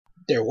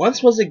There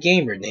once was a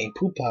gamer named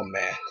PPM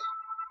Man.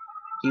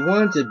 He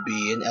wanted to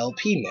be an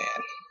LP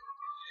man,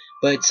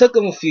 but it took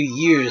him a few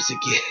years to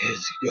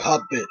get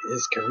up in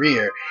his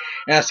career,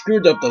 and I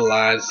screwed up the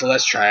line, so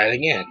let's try it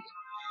again.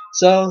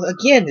 So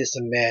again, there's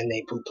a man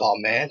named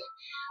PPM Man.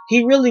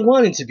 He really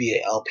wanted to be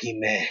an LP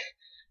man,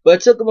 but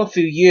it took him a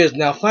few years.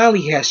 Now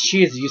finally he has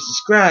cheers. If you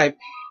subscribe,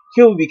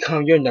 he will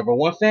become your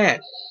 #1 fan.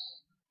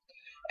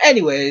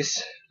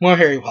 Anyways, more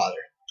Harry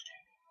Potter.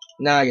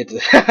 Now I get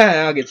to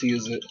I get to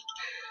use it.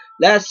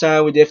 Last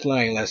time we did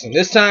flying lesson.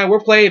 This time we're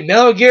playing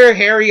Metal Gear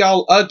Harry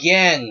all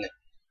again.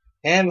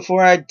 And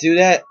before I do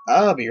that,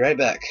 I'll be right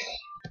back.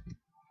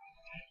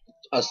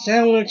 A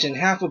sandwich and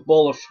half a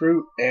bowl of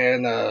fruit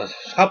and a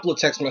couple of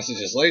text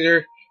messages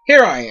later,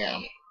 here I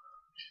am.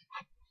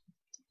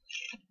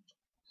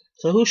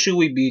 So who should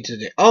we be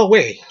today? Oh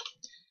wait.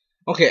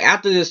 Okay,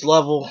 after this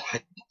level,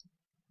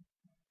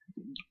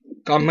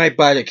 I might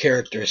buy the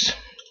characters.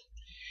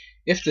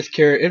 If this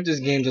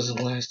game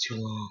doesn't last too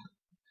long.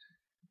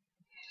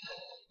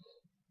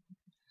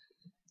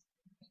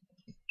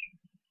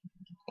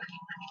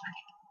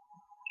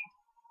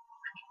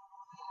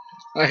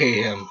 I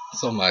hate him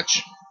so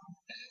much.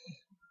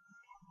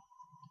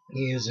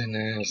 He is an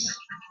ass.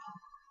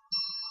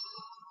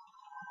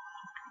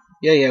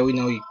 Yeah, we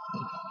know you.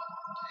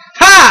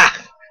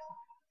 Ha!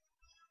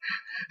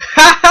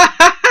 Ha ha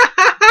ha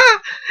ha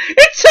ha!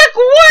 It took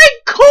one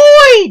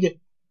coin!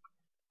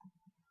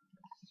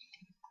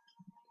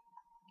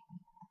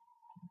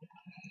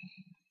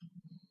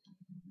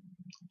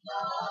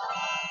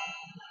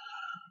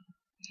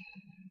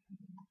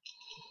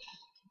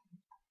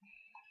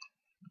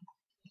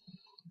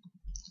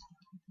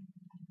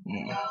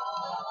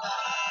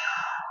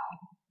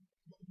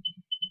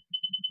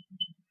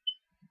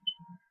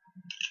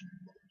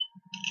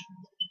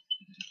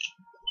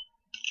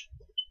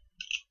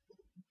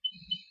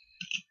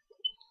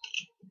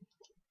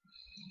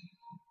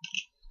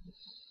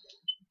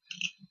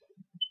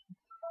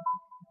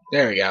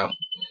 There we go.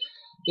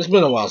 It's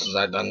been a while since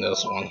I've done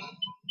this one.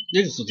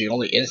 This was the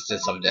only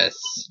instance of this.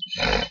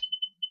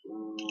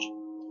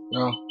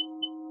 No.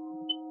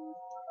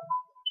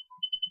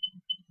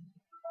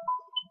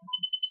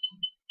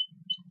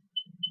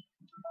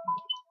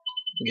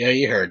 Yeah,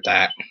 you heard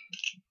that.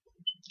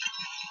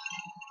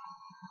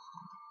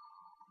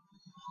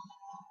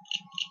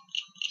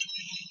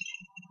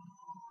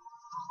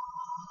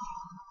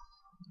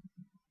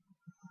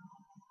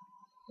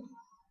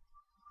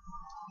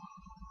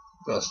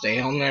 So stay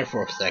on there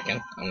for a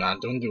second. I'm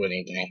not going to do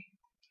anything.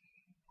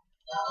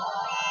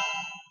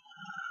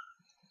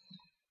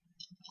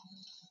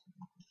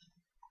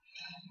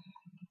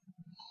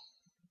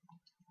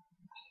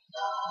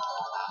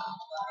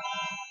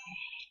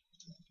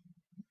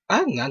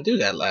 I did not do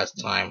that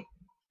last time.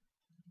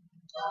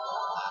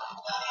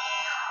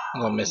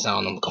 I'm gonna miss out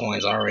on them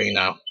coins already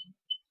now.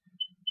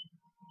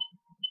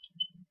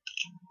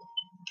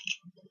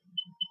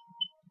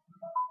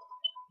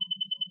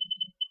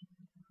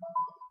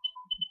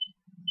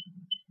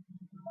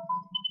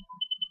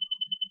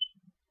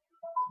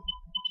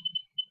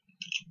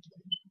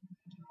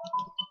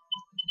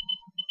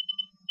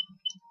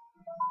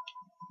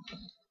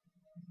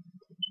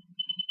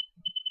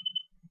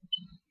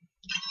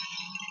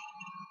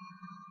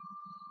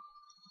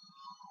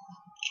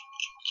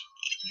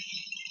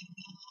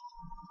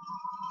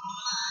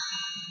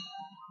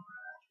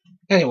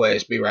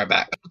 Anyways, be right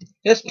back.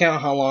 Let's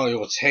count how long it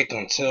will take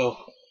until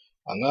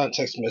another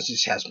text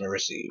message has been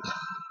received.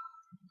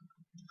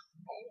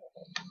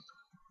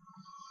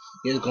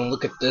 You're gonna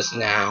look at this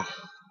now.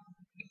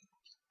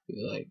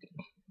 Be like,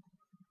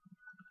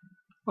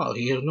 oh,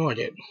 he ignored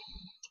it.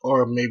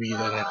 Or maybe he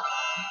didn't. I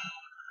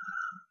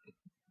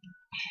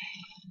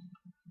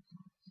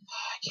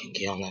can't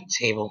get on that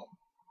table.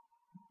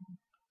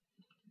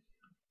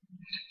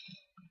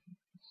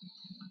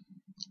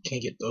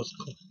 Can't get those.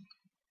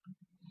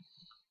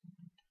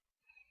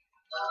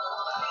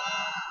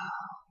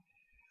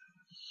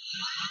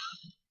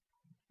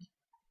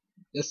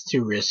 That's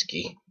too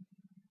risky.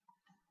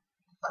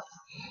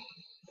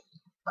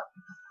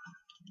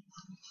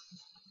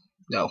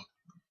 No,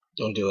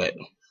 don't do it.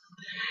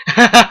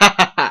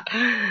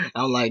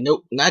 I'm like,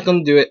 nope, not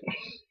gonna do it.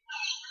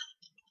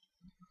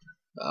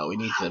 We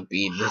need to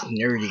beat this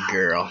nerdy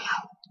girl.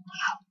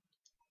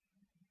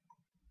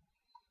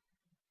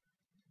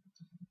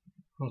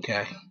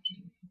 Okay.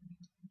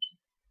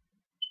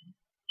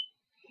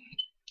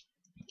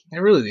 I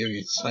really do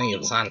need plenty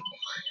of time.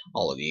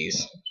 All of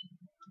these.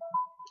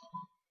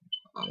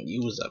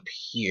 You was up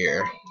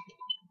here.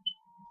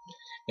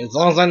 As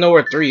long as I know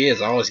where 3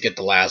 is, I always get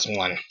the last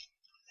one.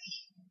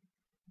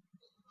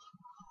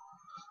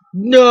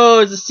 No,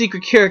 there's a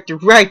secret character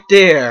right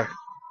there.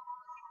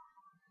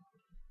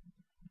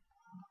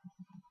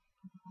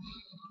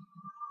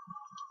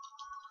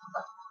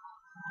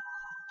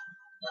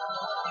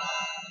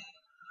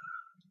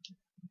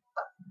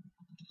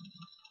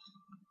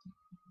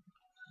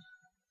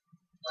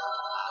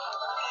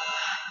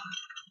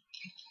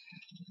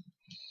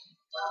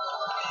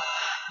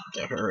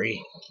 To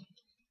hurry.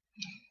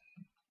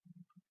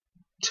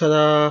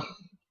 Ta-da!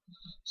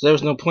 So there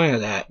was no point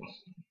of that.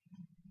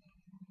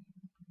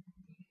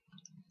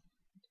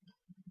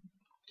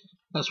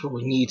 That's where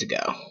we need to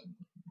go.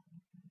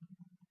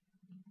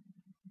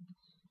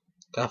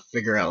 Gotta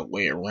figure out a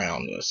way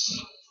around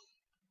this.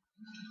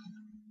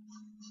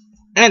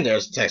 And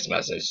there's a text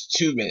message.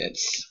 2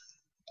 minutes.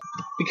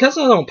 Because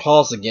I don't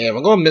pause the game,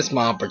 I'm gonna miss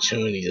my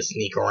opportunity to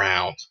sneak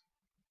around.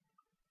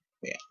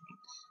 Yeah.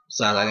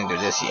 Besides, I didn't do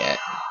this yet.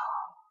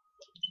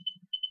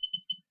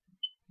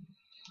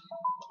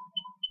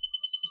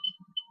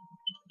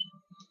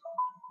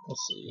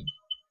 Let's see.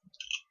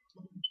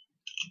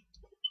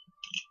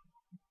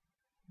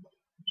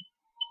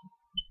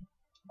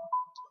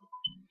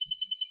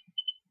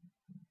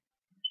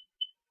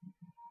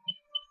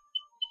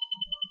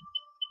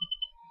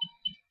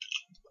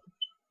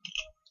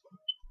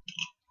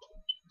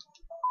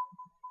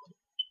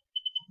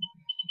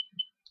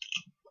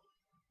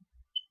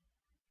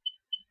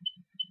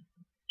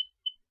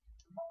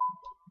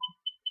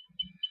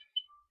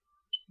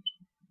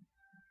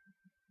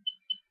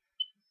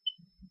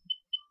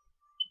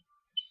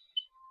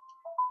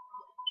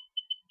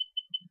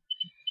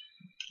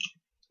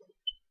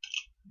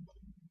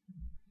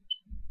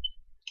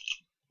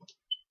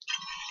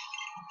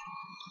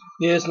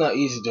 Yeah, it's not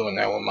easy doing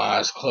that with my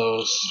eyes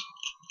closed.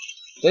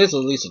 There's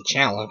at least a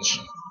challenge.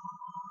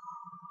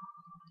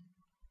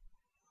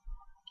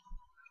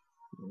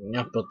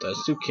 I put the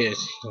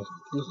suitcase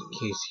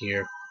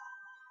here.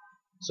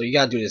 So you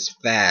gotta do this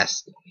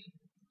fast.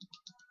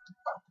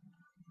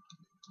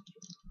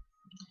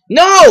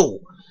 No!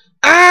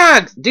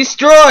 Ah!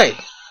 Destroy! I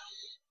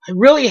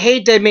really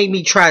hate that made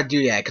me try to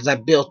do that because I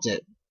built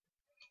it.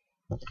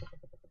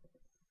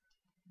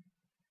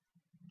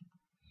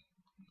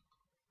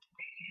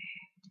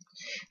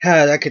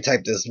 I could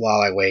type this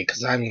while I wait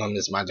because I'm gonna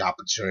miss my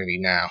opportunity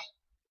now.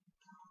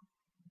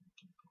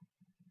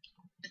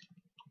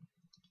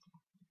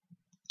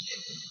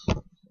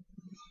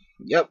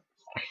 Yep.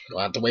 We'll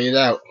have to wait it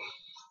out.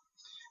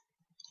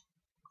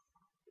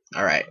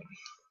 Alright.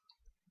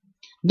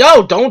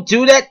 No! Don't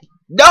do that!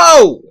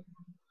 No!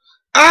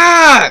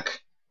 Ah!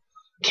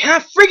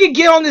 Can't freaking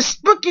get on this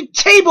freaking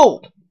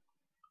table!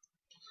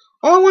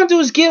 All I want to do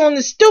is get on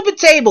this stupid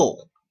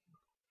table!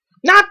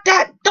 Not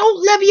that!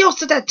 Don't let me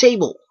to that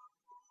table!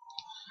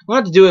 I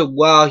want to do it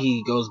while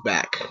he goes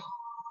back.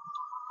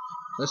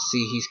 Let's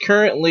see, he's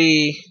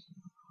currently...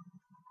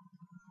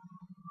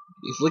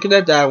 He's looking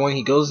at that one,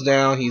 he goes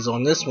down, he's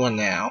on this one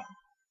now.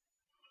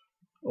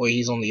 Or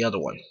he's on the other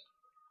one.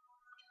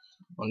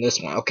 On this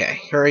one,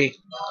 okay, hurry.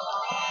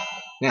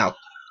 Now,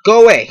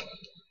 go away!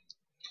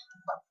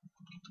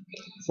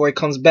 Before he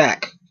comes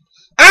back.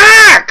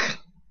 Ah!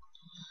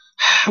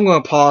 I'm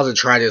gonna pause and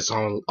try this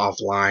on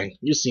offline.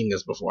 You've seen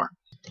this before.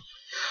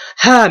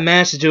 I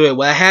managed to do it.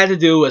 What I had to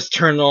do was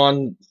turn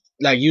on,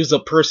 like, use a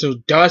person who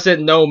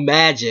doesn't know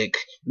magic,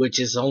 which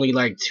is only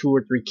like 2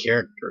 or 3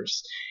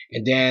 characters,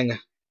 and then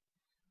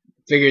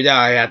figured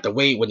out I had to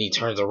wait when he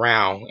turns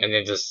around, and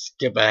then just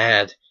skip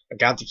ahead. I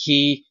got the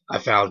key. I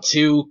found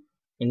 2,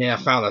 and then I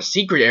found a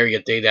secret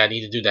area thing that I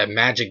need to do that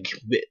magic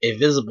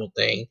invisible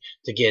thing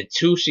to get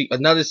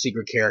another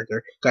secret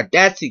character. Got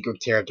that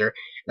secret character,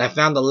 and I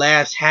found the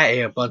last hat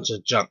and a bunch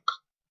of junk.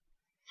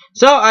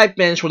 So I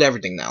finished with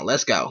everything now.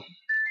 Let's go.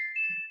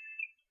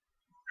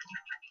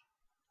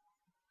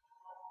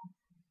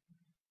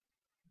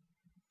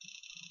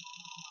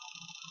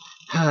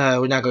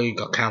 We're not going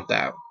to count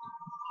that.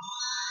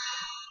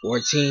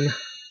 14,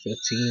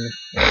 15,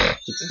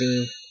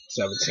 16,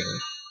 17.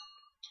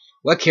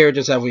 What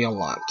characters have we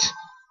unlocked?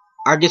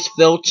 Argus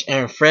Filch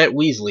and Fred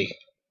Weasley.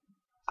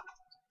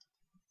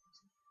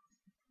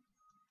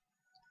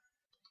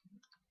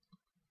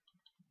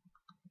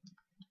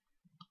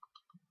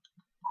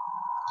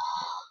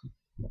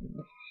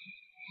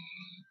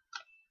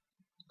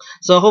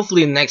 So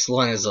hopefully the next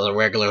one is a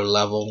regular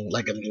level,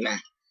 like a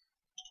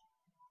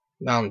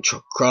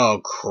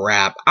oh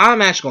crap.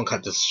 I'm actually gonna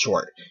cut this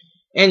short.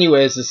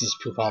 Anyways, this is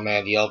PPM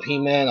Man, the LP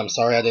Man. I'm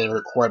sorry I didn't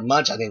record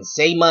much. I didn't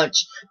say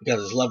much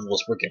because this level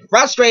was freaking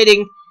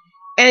frustrating.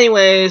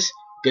 Anyways,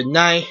 good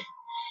night,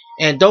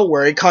 and don't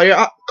worry, call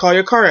your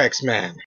CarX man.